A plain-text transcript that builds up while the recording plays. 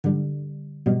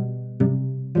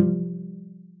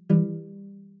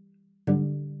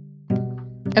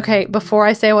Okay, before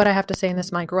I say what I have to say in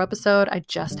this micro episode, I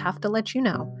just have to let you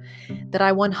know that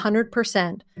I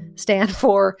 100% stand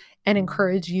for and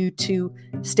encourage you to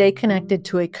stay connected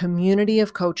to a community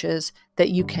of coaches that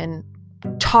you can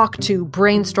talk to,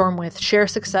 brainstorm with, share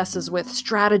successes with,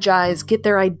 strategize, get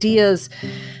their ideas,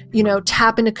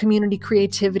 tap into community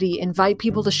creativity, invite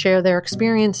people to share their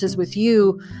experiences with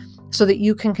you so that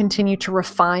you can continue to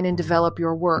refine and develop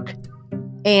your work.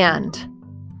 And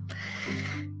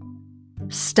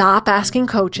stop asking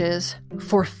coaches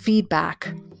for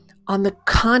feedback on the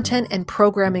content and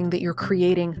programming that you're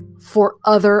creating for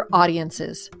other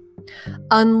audiences.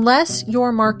 Unless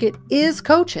your market is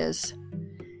coaches,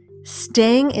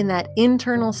 staying in that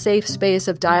internal safe space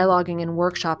of dialoguing and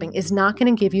workshopping is not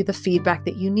going to give you the feedback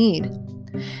that you need.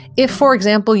 If, for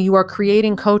example, you are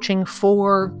creating coaching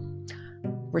for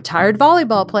retired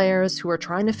volleyball players who are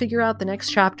trying to figure out the next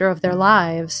chapter of their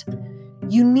lives,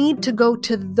 you need to go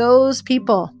to those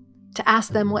people to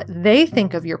ask them what they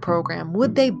think of your program.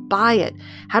 Would they buy it?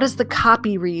 How does the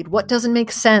copy read? What doesn't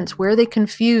make sense? Where are they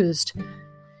confused?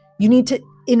 You need to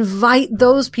invite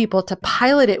those people to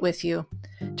pilot it with you,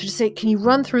 to just say, can you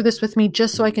run through this with me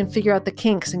just so I can figure out the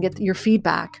kinks and get your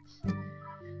feedback?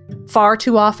 Far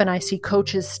too often I see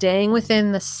coaches staying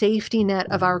within the safety net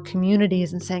of our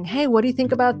communities and saying, hey, what do you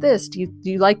think about this? Do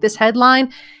you like this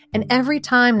headline? And every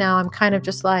time now I'm kind of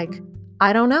just like,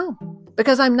 I don't know,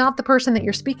 because I'm not the person that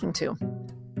you're speaking to.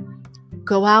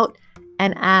 Go out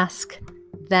and ask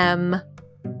them.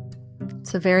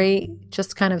 It's a very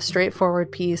just kind of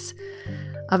straightforward piece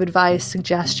of advice,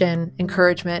 suggestion,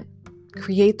 encouragement.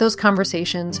 Create those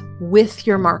conversations with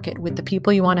your market, with the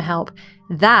people you want to help.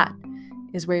 That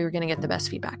is where you're going to get the best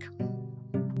feedback.